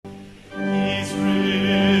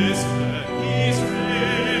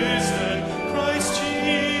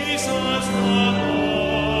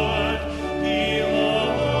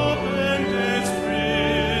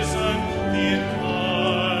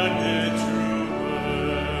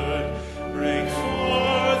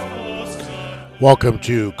Welcome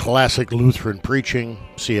to Classic Lutheran Preaching,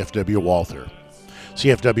 C.F.W. Walther.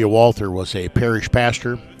 C.F.W. Walther was a parish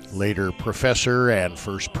pastor, later professor, and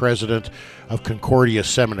first president of Concordia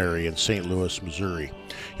Seminary in St. Louis, Missouri.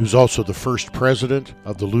 He was also the first president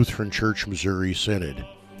of the Lutheran Church Missouri Synod.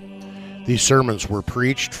 These sermons were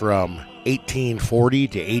preached from 1840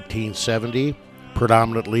 to 1870,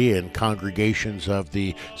 predominantly in congregations of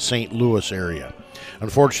the St. Louis area.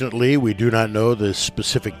 Unfortunately, we do not know the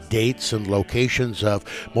specific dates and locations of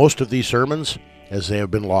most of these sermons, as they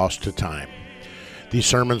have been lost to time. These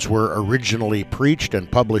sermons were originally preached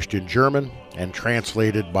and published in German and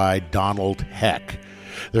translated by Donald Heck.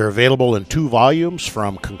 They're available in 2 volumes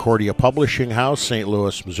from Concordia Publishing House, St.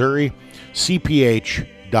 Louis, Missouri,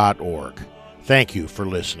 cph.org. Thank you for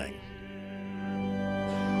listening.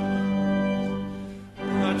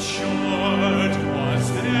 But short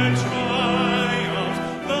was their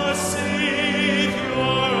triumph, the Savior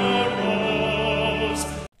arose.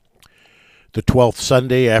 The 12th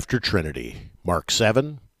Sunday after Trinity, Mark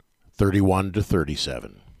 7, 31 to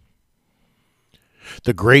 37.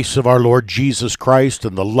 The grace of our Lord Jesus Christ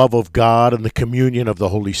and the love of God and the communion of the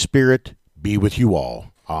Holy Spirit be with you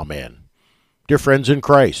all. Amen. Dear friends in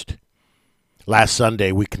Christ, last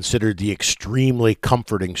Sunday we considered the extremely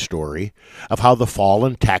comforting story of how the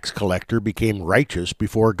fallen tax collector became righteous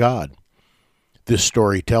before God. This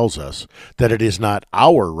story tells us that it is not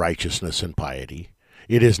our righteousness and piety,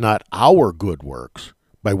 it is not our good works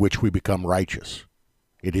by which we become righteous.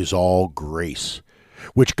 It is all grace,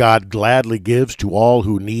 which God gladly gives to all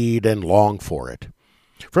who need and long for it.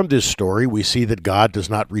 From this story we see that God does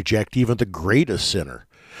not reject even the greatest sinner,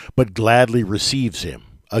 but gladly receives him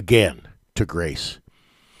again to grace.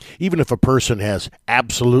 Even if a person has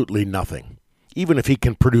absolutely nothing, even if he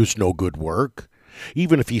can produce no good work,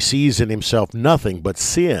 even if he sees in himself nothing but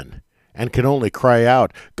sin and can only cry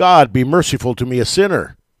out, "God, be merciful to me, a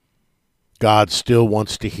sinner," God still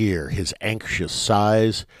wants to hear his anxious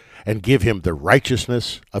sighs and give him the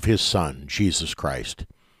righteousness of his Son, Jesus Christ.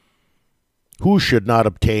 Who should not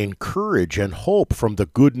obtain courage and hope from the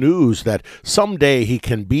good news that someday he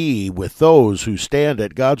can be with those who stand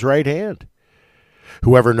at God's right hand?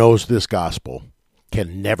 Whoever knows this gospel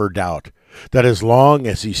can never doubt that as long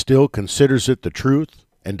as he still considers it the truth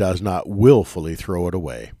and does not willfully throw it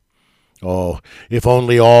away. Oh, if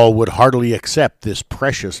only all would heartily accept this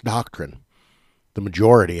precious doctrine. The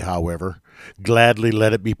majority, however, gladly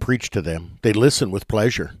let it be preached to them. They listen with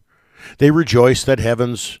pleasure. They rejoice that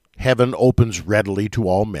heaven opens readily to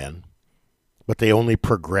all men, but they only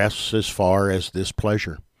progress as far as this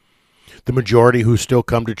pleasure. The majority who still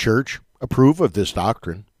come to church approve of this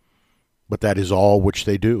doctrine, but that is all which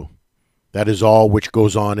they do. That is all which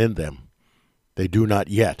goes on in them. They do not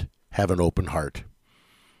yet have an open heart.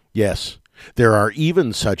 Yes, there are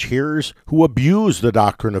even such hearers who abuse the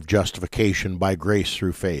doctrine of justification by grace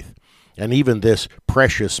through faith, and even this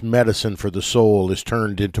precious medicine for the soul is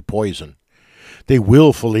turned into poison. They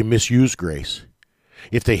willfully misuse grace.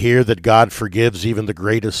 If they hear that God forgives even the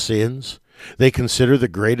greatest sins, they consider the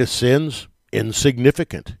greatest sins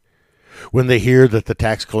insignificant. When they hear that the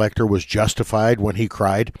tax collector was justified when he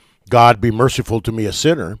cried, "God, be merciful to me, a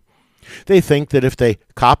sinner," they think that if they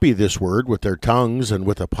copy this word with their tongues and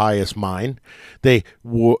with a pious mind, the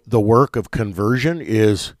work of conversion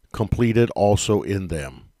is completed also in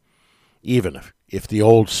them, even if the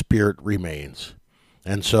old spirit remains.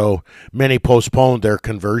 And so many postpone their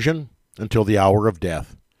conversion until the hour of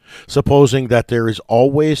death, supposing that there is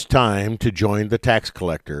always time to join the tax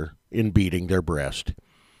collector in beating their breast.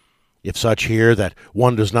 If such hear that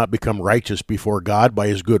one does not become righteous before God by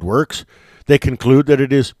his good works, they conclude that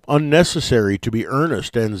it is unnecessary to be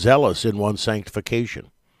earnest and zealous in one's sanctification.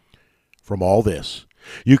 From all this,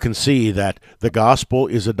 you can see that the gospel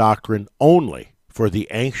is a doctrine only for the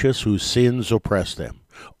anxious whose sins oppress them,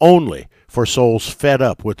 only for souls fed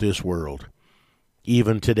up with this world.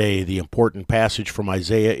 Even today, the important passage from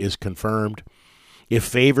Isaiah is confirmed. If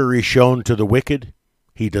favor is shown to the wicked,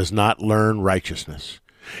 he does not learn righteousness.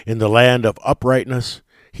 In the land of uprightness,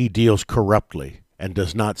 he deals corruptly and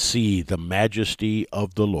does not see the majesty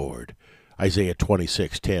of the Lord. Isaiah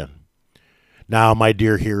 26:10. Now, my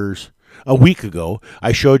dear hearers, a week ago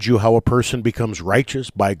I showed you how a person becomes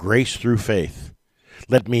righteous by grace through faith.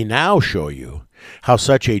 Let me now show you how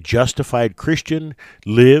such a justified Christian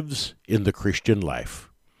lives in the Christian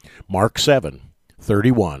life. Mark 7,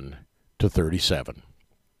 31 to 37.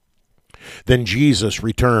 Then Jesus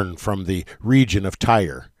returned from the region of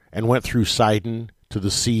Tyre and went through Sidon to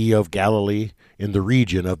the Sea of Galilee in the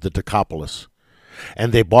region of the Decapolis.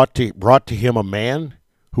 And they brought to him a man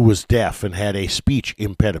who was deaf and had a speech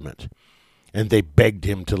impediment. And they begged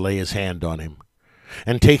him to lay his hand on him.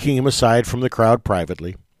 And taking him aside from the crowd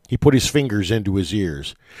privately, he put his fingers into his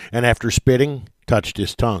ears, and after spitting, touched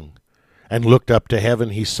his tongue. And looked up to heaven,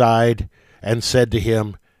 he sighed, and said to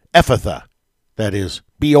him, Ephphatha, that is,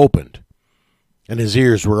 be opened. And his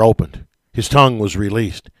ears were opened, his tongue was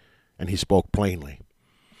released, and he spoke plainly.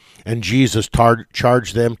 And Jesus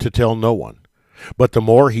charged them to tell no one. But the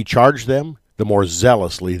more he charged them, the more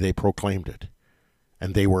zealously they proclaimed it.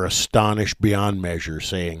 And they were astonished beyond measure,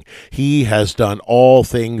 saying, He has done all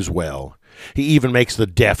things well. He even makes the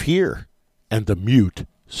deaf hear, and the mute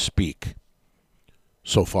speak.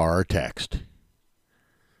 So far our text.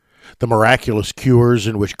 The miraculous cures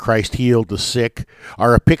in which Christ healed the sick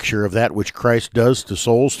are a picture of that which Christ does to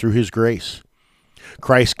souls through his grace.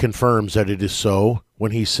 Christ confirms that it is so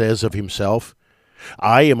when he says of himself,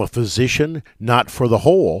 I am a physician not for the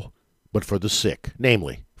whole, but for the sick,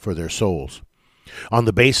 namely, for their souls. On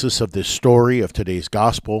the basis of this story of today's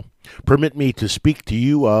gospel, permit me to speak to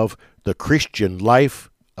you of the Christian life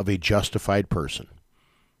of a justified person.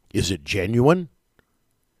 Is it genuine?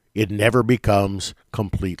 It never becomes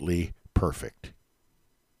completely perfect.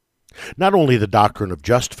 Not only the doctrine of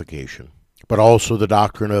justification, but also the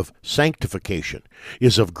doctrine of sanctification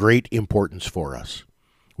is of great importance for us.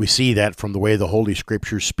 We see that from the way the Holy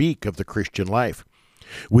Scriptures speak of the Christian life.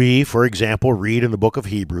 We, for example, read in the book of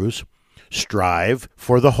Hebrews, strive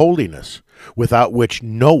for the holiness, without which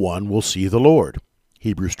no one will see the Lord.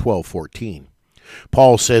 Hebrews 12:14.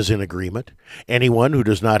 Paul says in agreement, anyone who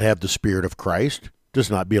does not have the Spirit of Christ does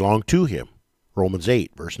not belong to him. Romans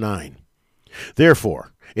 8, verse 9.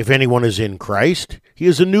 Therefore, if anyone is in Christ, he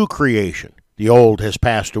is a new creation. The old has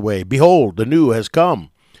passed away. Behold, the new has come.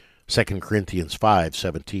 2 Corinthians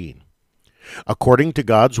 5:17. According to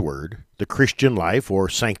God's Word, the Christian life, or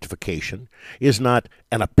sanctification, is not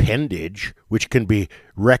an appendage which can be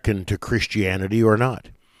reckoned to Christianity or not.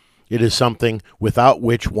 It is something without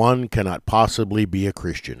which one cannot possibly be a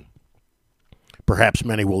Christian. Perhaps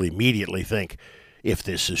many will immediately think, if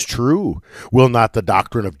this is true, will not the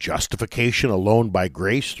doctrine of justification alone by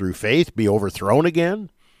grace through faith be overthrown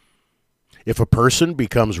again? If a person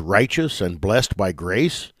becomes righteous and blessed by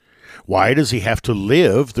grace, why does he have to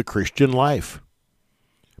live the Christian life?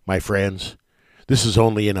 My friends, this is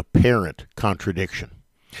only an apparent contradiction.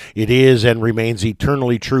 It is and remains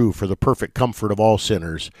eternally true for the perfect comfort of all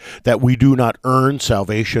sinners that we do not earn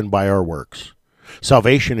salvation by our works.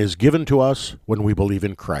 Salvation is given to us when we believe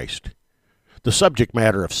in Christ. The subject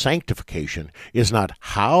matter of sanctification is not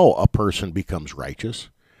how a person becomes righteous,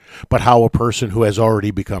 but how a person who has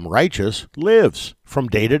already become righteous lives from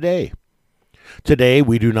day to day. Today,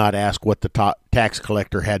 we do not ask what the tax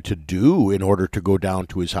collector had to do in order to go down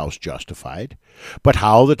to his house justified, but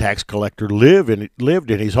how the tax collector lived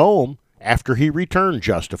in his home after he returned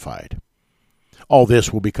justified. All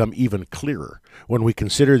this will become even clearer when we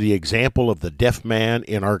consider the example of the deaf man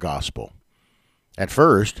in our gospel. At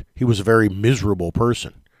first, he was a very miserable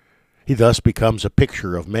person. He thus becomes a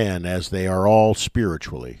picture of men as they are all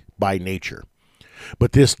spiritually, by nature.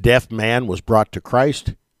 But this deaf man was brought to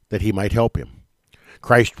Christ that he might help him.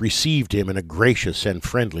 Christ received him in a gracious and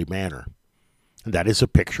friendly manner. And that is a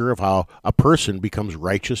picture of how a person becomes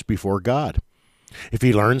righteous before God. If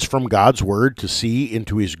he learns from God's word to see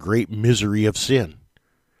into his great misery of sin.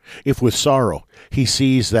 If with sorrow he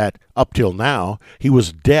sees that up till now he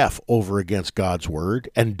was deaf over against God's word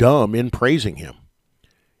and dumb in praising him.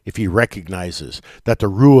 If he recognizes that the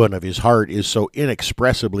ruin of his heart is so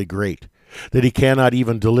inexpressibly great that he cannot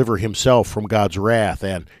even deliver himself from God's wrath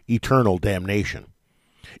and eternal damnation.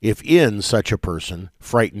 If in such a person,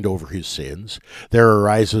 frightened over his sins, there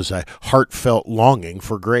arises a heartfelt longing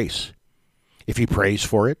for grace. If he prays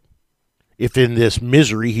for it, if in this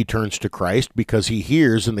misery he turns to Christ because he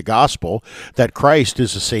hears in the gospel that Christ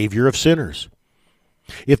is the Savior of sinners.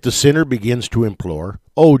 If the sinner begins to implore,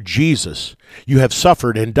 O Jesus, you have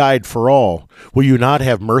suffered and died for all. Will you not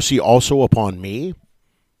have mercy also upon me?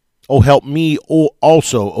 Oh, help me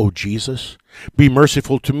also, O Jesus. Be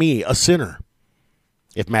merciful to me, a sinner.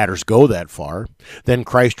 If matters go that far, then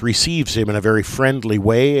Christ receives him in a very friendly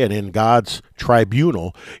way and in God's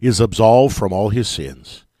tribunal is absolved from all his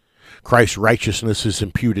sins. Christ's righteousness is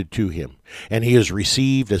imputed to him, and he is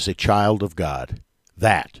received as a child of God.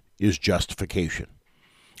 That is justification.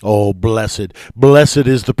 Oh, blessed, blessed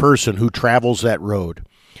is the person who travels that road.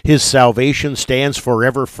 His salvation stands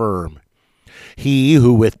forever firm. He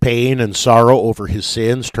who with pain and sorrow over his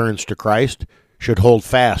sins turns to Christ should hold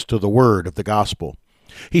fast to the word of the gospel.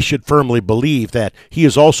 He should firmly believe that he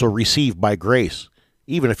is also received by grace,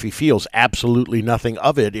 even if he feels absolutely nothing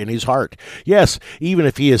of it in his heart. Yes, even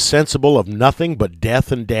if he is sensible of nothing but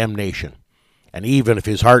death and damnation. And even if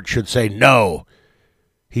his heart should say no,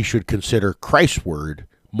 he should consider Christ's word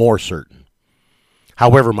more certain.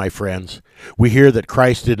 However, my friends, we hear that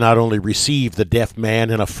Christ did not only receive the deaf man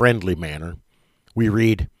in a friendly manner. We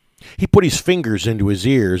read, "He put his fingers into his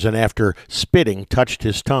ears, and after spitting, touched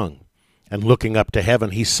his tongue. And looking up to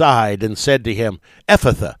heaven, he sighed and said to him,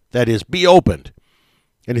 Ephphatha, that is, be opened.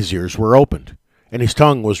 And his ears were opened, and his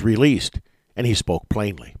tongue was released, and he spoke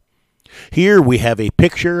plainly." Here we have a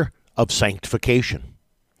picture of sanctification.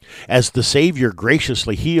 As the Savior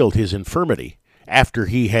graciously healed his infirmity after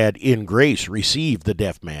he had in grace received the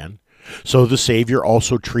deaf man, so the Savior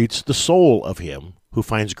also treats the soul of him who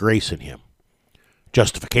finds grace in him.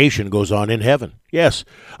 Justification goes on in heaven. Yes,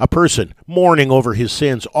 a person mourning over his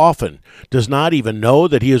sins often does not even know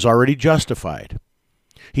that he is already justified.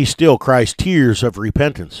 He still cries tears of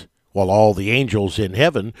repentance, while all the angels in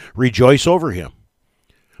heaven rejoice over him.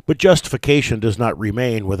 But justification does not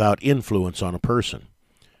remain without influence on a person.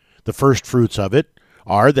 The first fruits of it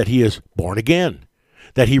are that he is born again,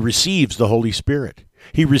 that he receives the Holy Spirit.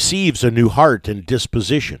 He receives a new heart and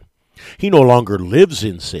disposition. He no longer lives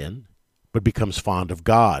in sin, but becomes fond of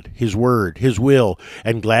God, His Word, His will,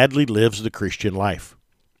 and gladly lives the Christian life.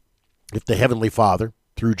 If the Heavenly Father,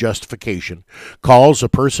 through justification, calls a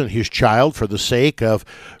person his child for the sake of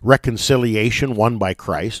reconciliation won by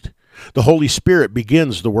Christ, the Holy Spirit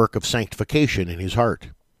begins the work of sanctification in his heart.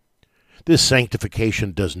 This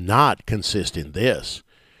sanctification does not consist in this,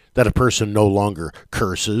 that a person no longer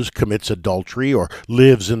curses, commits adultery, or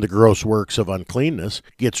lives in the gross works of uncleanness,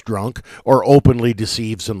 gets drunk, or openly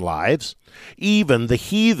deceives and lies. Even the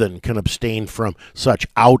heathen can abstain from such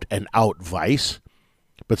out-and-out vice.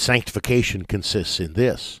 But sanctification consists in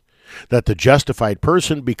this, that the justified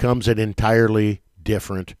person becomes an entirely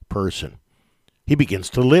different person. He begins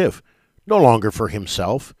to live, no longer for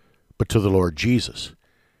himself, but to the Lord Jesus.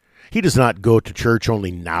 He does not go to church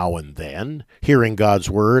only now and then, hearing God's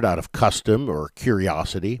word out of custom or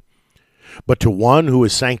curiosity. But to one who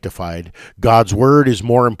is sanctified, God's word is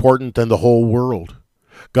more important than the whole world.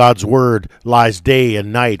 God's word lies day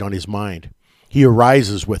and night on his mind. He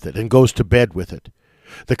arises with it and goes to bed with it.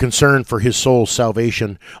 The concern for his soul's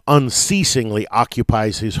salvation unceasingly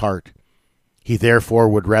occupies his heart. He therefore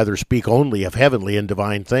would rather speak only of heavenly and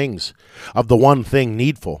divine things, of the one thing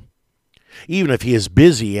needful. Even if he is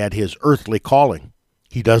busy at his earthly calling,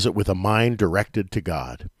 he does it with a mind directed to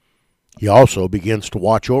God. He also begins to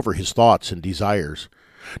watch over his thoughts and desires.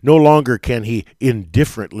 No longer can he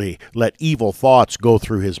indifferently let evil thoughts go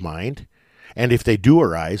through his mind, and if they do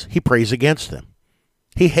arise, he prays against them.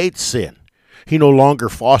 He hates sin. He no longer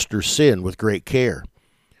fosters sin with great care.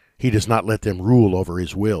 He does not let them rule over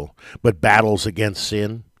his will, but battles against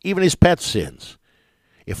sin, even his pet sins.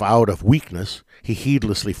 If out of weakness he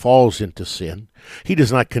heedlessly falls into sin, he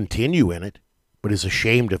does not continue in it, but is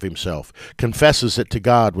ashamed of himself, confesses it to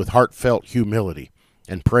God with heartfelt humility,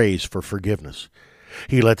 and prays for forgiveness.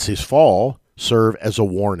 He lets his fall serve as a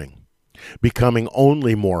warning, becoming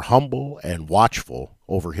only more humble and watchful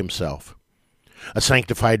over himself. A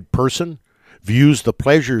sanctified person views the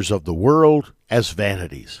pleasures of the world as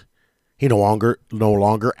vanities. He no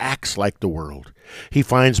longer acts like the world. He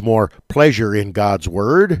finds more pleasure in God's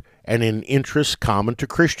word and in interests common to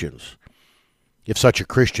Christians. If such a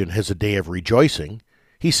Christian has a day of rejoicing,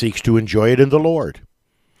 he seeks to enjoy it in the Lord.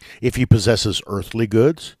 If he possesses earthly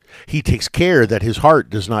goods, he takes care that his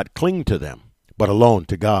heart does not cling to them, but alone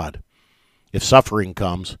to God. If suffering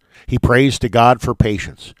comes, he prays to God for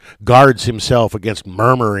patience, guards himself against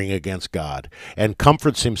murmuring against God, and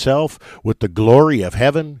comforts himself with the glory of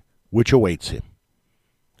heaven which awaits him.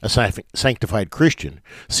 A sanctified Christian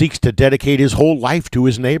seeks to dedicate his whole life to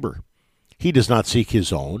his neighbor. He does not seek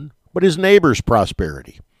his own, but his neighbor's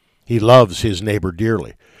prosperity. He loves his neighbor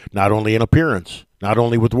dearly, not only in appearance, not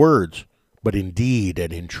only with words, but in deed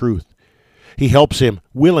and in truth. He helps him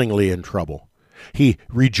willingly in trouble. He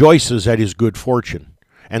rejoices at his good fortune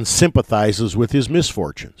and sympathizes with his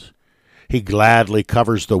misfortunes. He gladly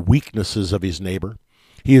covers the weaknesses of his neighbor.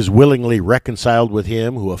 He is willingly reconciled with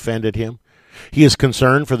him who offended him. He is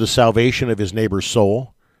concerned for the salvation of his neighbor's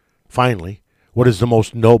soul. Finally, what is the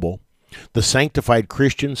most noble, the sanctified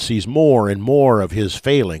Christian sees more and more of his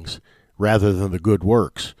failings rather than the good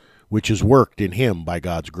works, which is worked in him by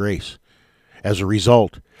God's grace. As a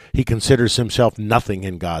result, he considers himself nothing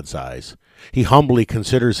in God's eyes. He humbly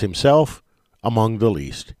considers himself among the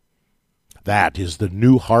least. That is the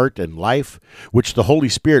new heart and life which the Holy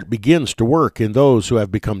Spirit begins to work in those who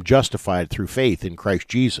have become justified through faith in Christ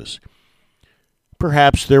Jesus.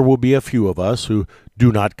 Perhaps there will be a few of us who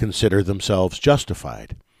do not consider themselves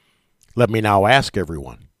justified. Let me now ask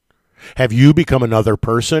everyone, have you become another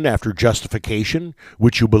person after justification,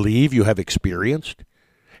 which you believe you have experienced?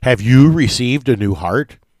 Have you received a new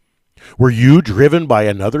heart? Were you driven by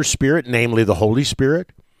another spirit, namely the Holy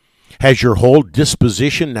Spirit? Has your whole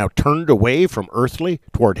disposition now turned away from earthly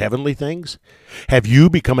toward heavenly things? Have you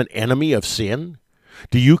become an enemy of sin?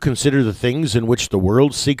 Do you consider the things in which the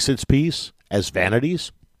world seeks its peace as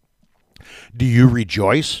vanities? Do you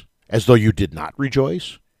rejoice as though you did not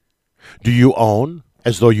rejoice? Do you own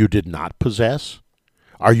as though you did not possess?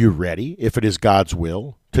 Are you ready, if it is God's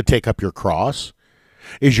will, to take up your cross?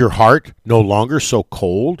 Is your heart no longer so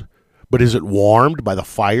cold, but is it warmed by the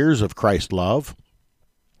fires of Christ's love?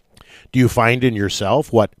 Do you find in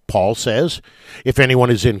yourself what Paul says? If anyone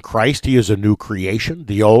is in Christ, he is a new creation.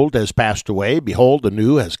 The old has passed away. Behold, the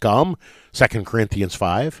new has come. 2 Corinthians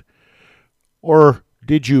 5. Or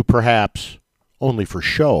did you perhaps, only for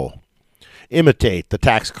show, imitate the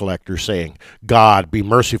tax collector saying, God, be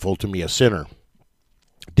merciful to me, a sinner?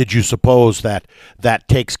 Did you suppose that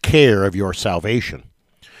takes care of your salvation?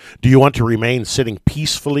 Do you want to remain sitting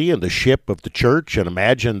peacefully in the ship of the church and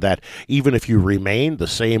imagine that even if you remain the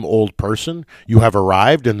same old person, you have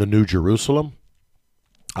arrived in the New Jerusalem?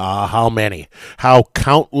 Ah, how many, how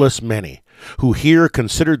countless many, who here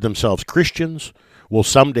considered themselves Christians, will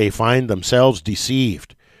someday find themselves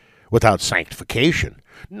deceived. Without sanctification,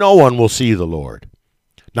 no one will see the Lord.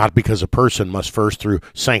 Not because a person must first through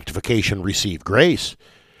sanctification receive grace,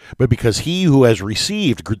 but because he who has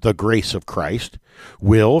received the grace of Christ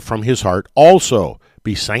will from his heart also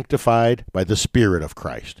be sanctified by the Spirit of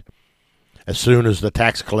Christ. As soon as the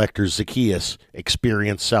tax collector Zacchaeus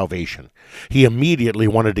experienced salvation, he immediately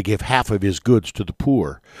wanted to give half of his goods to the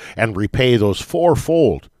poor and repay those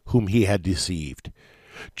fourfold whom he had deceived.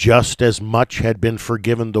 Just as much had been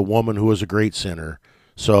forgiven the woman who was a great sinner,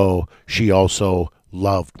 so she also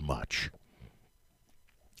loved much.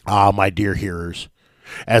 Ah, my dear hearers,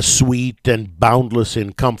 as sweet and boundless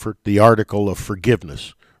in comfort the article of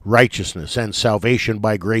forgiveness, righteousness, and salvation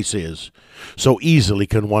by grace is, so easily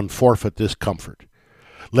can one forfeit this comfort.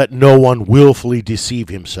 Let no one willfully deceive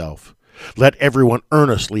himself. Let everyone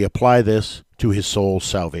earnestly apply this to his soul's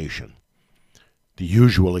salvation. The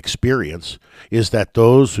usual experience is that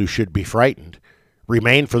those who should be frightened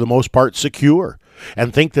remain for the most part secure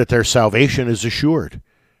and think that their salvation is assured.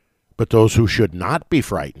 But those who should not be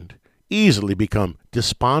frightened easily become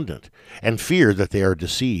despondent and fear that they are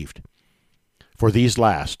deceived. For these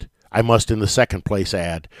last, I must in the second place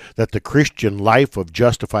add that the Christian life of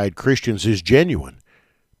justified Christians is genuine,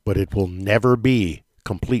 but it will never be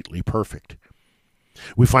completely perfect.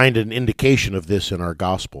 We find an indication of this in our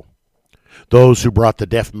gospel. Those who brought the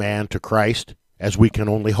deaf man to Christ, as we can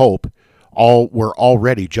only hope, all were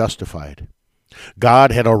already justified.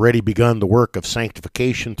 God had already begun the work of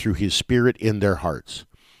sanctification through his Spirit in their hearts.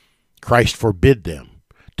 Christ forbid them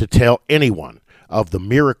to tell anyone of the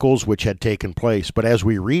miracles which had taken place, but as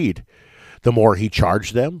we read, the more he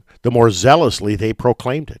charged them, the more zealously they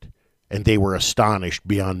proclaimed it. And they were astonished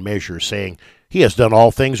beyond measure, saying, He has done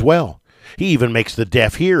all things well. He even makes the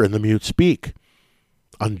deaf hear and the mute speak.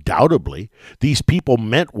 Undoubtedly, these people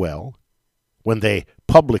meant well when they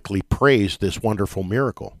publicly praised this wonderful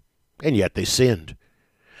miracle, and yet they sinned.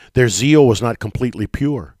 Their zeal was not completely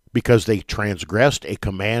pure, because they transgressed a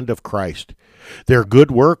command of Christ. Their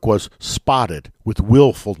good work was spotted with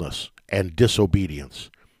willfulness and disobedience.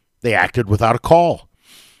 They acted without a call.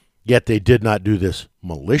 Yet they did not do this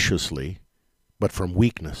maliciously, but from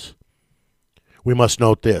weakness. We must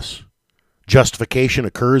note this. Justification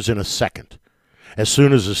occurs in a second. As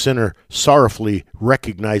soon as a sinner sorrowfully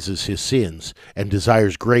recognizes his sins and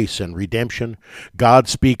desires grace and redemption, God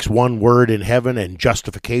speaks one word in heaven and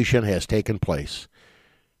justification has taken place.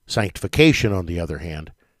 Sanctification, on the other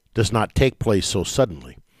hand, does not take place so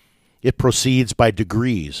suddenly. It proceeds by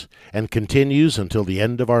degrees and continues until the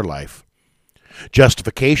end of our life.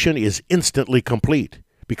 Justification is instantly complete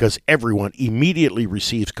because everyone immediately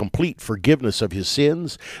receives complete forgiveness of his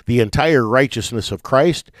sins, the entire righteousness of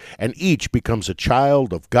Christ, and each becomes a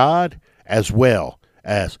child of God as well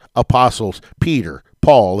as apostles Peter,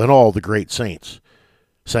 Paul, and all the great saints.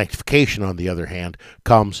 Sanctification, on the other hand,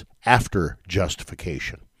 comes after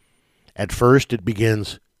justification. At first it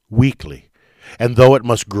begins weakly, and though it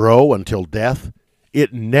must grow until death,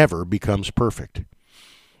 it never becomes perfect.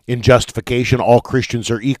 In justification, all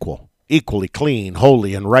Christians are equal, equally clean,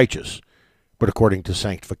 holy, and righteous. But according to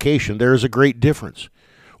sanctification, there is a great difference.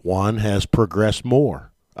 One has progressed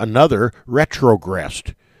more, another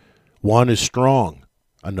retrogressed. One is strong,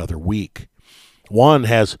 another weak. One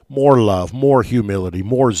has more love, more humility,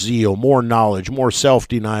 more zeal, more knowledge, more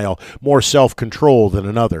self-denial, more self-control than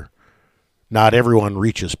another. Not everyone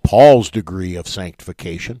reaches Paul's degree of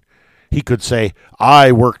sanctification. He could say,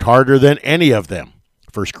 I worked harder than any of them.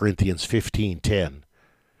 1 Corinthians 15:10.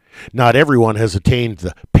 Not everyone has attained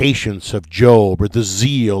the patience of Job, or the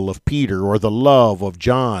zeal of Peter, or the love of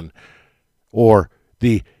John, or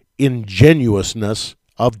the ingenuousness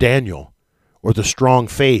of Daniel, or the strong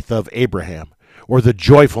faith of Abraham, or the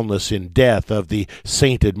joyfulness in death of the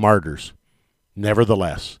sainted martyrs.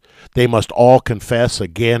 Nevertheless, they must all confess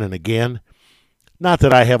again and again, not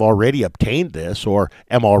that I have already obtained this or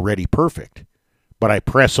am already perfect, but I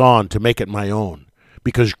press on to make it my own,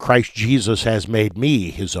 because Christ Jesus has made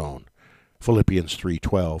me his own. Philippians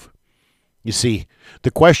 3:12. You see,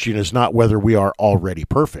 the question is not whether we are already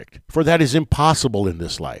perfect, for that is impossible in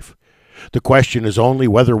this life. The question is only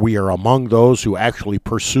whether we are among those who actually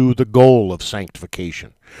pursue the goal of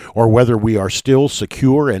sanctification, or whether we are still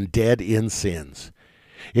secure and dead in sins.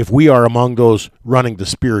 If we are among those running the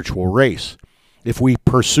spiritual race, if we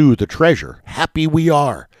pursue the treasure, happy we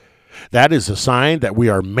are. That is a sign that we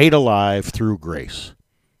are made alive through grace.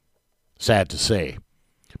 Sad to say,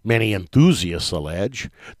 many enthusiasts allege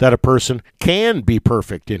that a person can be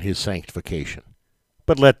perfect in his sanctification.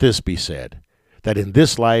 But let this be said, that in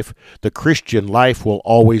this life, the Christian life will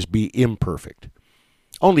always be imperfect.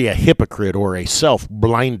 Only a hypocrite or a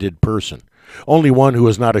self-blinded person, only one who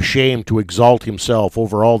is not ashamed to exalt himself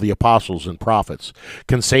over all the apostles and prophets,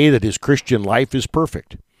 can say that his Christian life is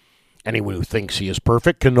perfect. Anyone who thinks he is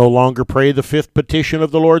perfect can no longer pray the fifth petition of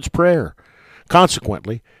the Lord's Prayer.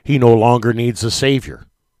 Consequently, he no longer needs a Savior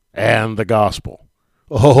and the gospel.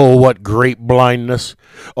 Oh, what great blindness!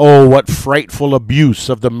 Oh, what frightful abuse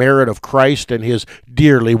of the merit of Christ and his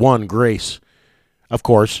dearly won grace! Of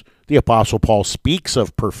course, the Apostle Paul speaks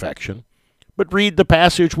of perfection, but read the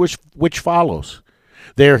passage which follows.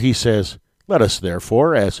 There he says, "Let us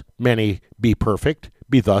therefore, as many be perfect,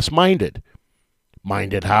 be thus minded."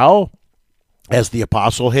 Minded how? As the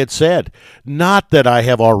apostle had said, not that I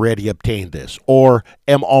have already obtained this, or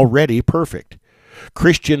am already perfect.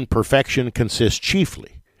 Christian perfection consists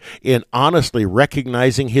chiefly in honestly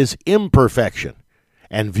recognizing his imperfection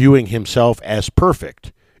and viewing himself as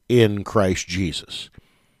perfect in Christ Jesus.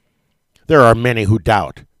 There are many who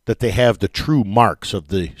doubt that they have the true marks of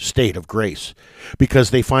the state of grace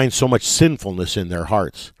because they find so much sinfulness in their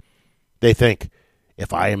hearts. They think,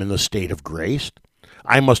 if I am in the state of grace,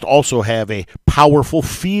 I must also have a powerful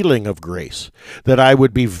feeling of grace, that I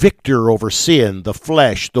would be victor over sin, the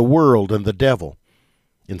flesh, the world, and the devil.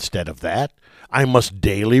 Instead of that, I must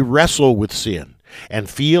daily wrestle with sin and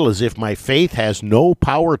feel as if my faith has no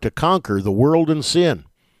power to conquer the world and sin.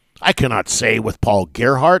 I cannot say with Paul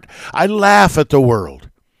Gerhardt, I laugh at the world.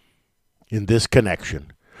 In this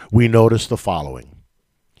connection, we notice the following.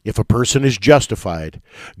 If a person is justified,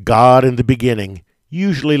 God in the beginning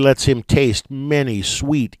usually lets him taste many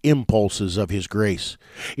sweet impulses of his grace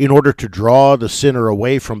in order to draw the sinner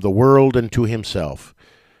away from the world and to himself.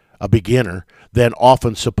 A beginner then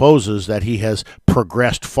often supposes that he has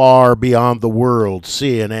progressed far beyond the world,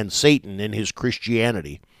 sin, and Satan in his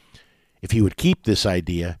Christianity. If he would keep this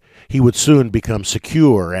idea, he would soon become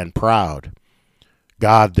secure and proud.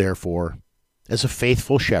 God, therefore, as a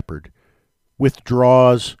faithful shepherd,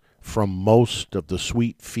 withdraws from most of the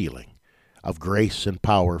sweet feeling of grace and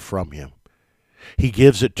power from him. He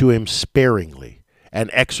gives it to him sparingly and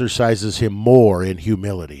exercises him more in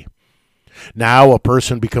humility. Now a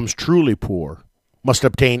person becomes truly poor, must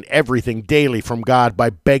obtain everything daily from God by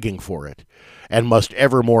begging for it, and must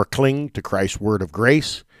evermore cling to Christ's word of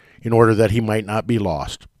grace in order that he might not be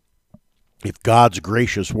lost. If God's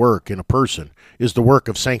gracious work in a person is the work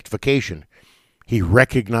of sanctification, he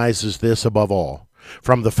recognizes this above all,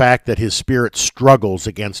 from the fact that his spirit struggles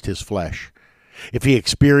against his flesh. If he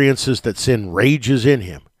experiences that sin rages in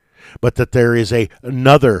him, but that there is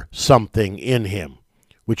another something in him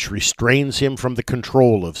which restrains him from the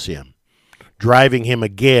control of sin, driving him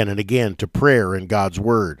again and again to prayer and God's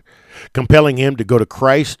word, compelling him to go to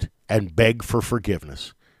Christ and beg for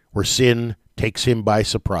forgiveness, where sin takes him by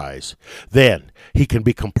surprise, then he can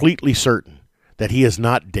be completely certain that he is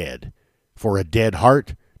not dead, for a dead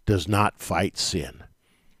heart does not fight sin.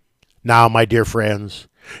 Now, my dear friends,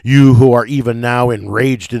 you who are even now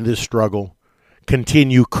enraged in this struggle,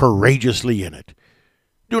 continue courageously in it.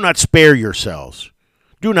 Do not spare yourselves.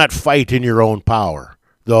 Do not fight in your own power,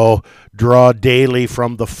 though draw daily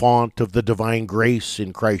from the font of the divine grace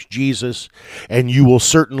in Christ Jesus, and you will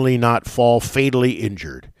certainly not fall fatally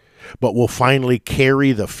injured, but will finally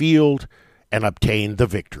carry the field and obtain the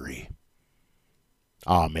victory.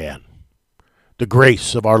 Amen. The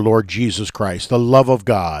grace of our Lord Jesus Christ, the love of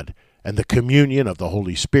God, and the communion of the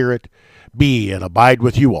Holy Spirit be and abide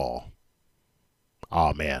with you all.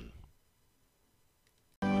 Amen.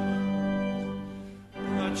 But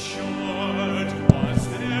short was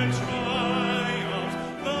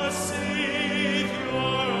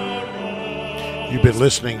You've been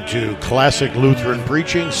listening to Classic Lutheran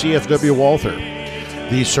Preaching, CFW Walther.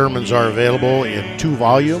 These sermons are available in 2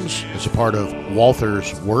 volumes as a part of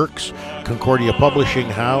Walther's Works, Concordia Publishing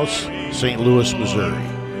House, St. Louis, Missouri,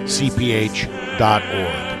 cph.org.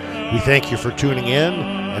 We thank you for tuning in,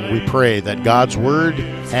 and we pray that God's Word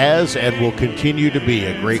has and will continue to be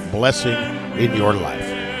a great blessing in your life.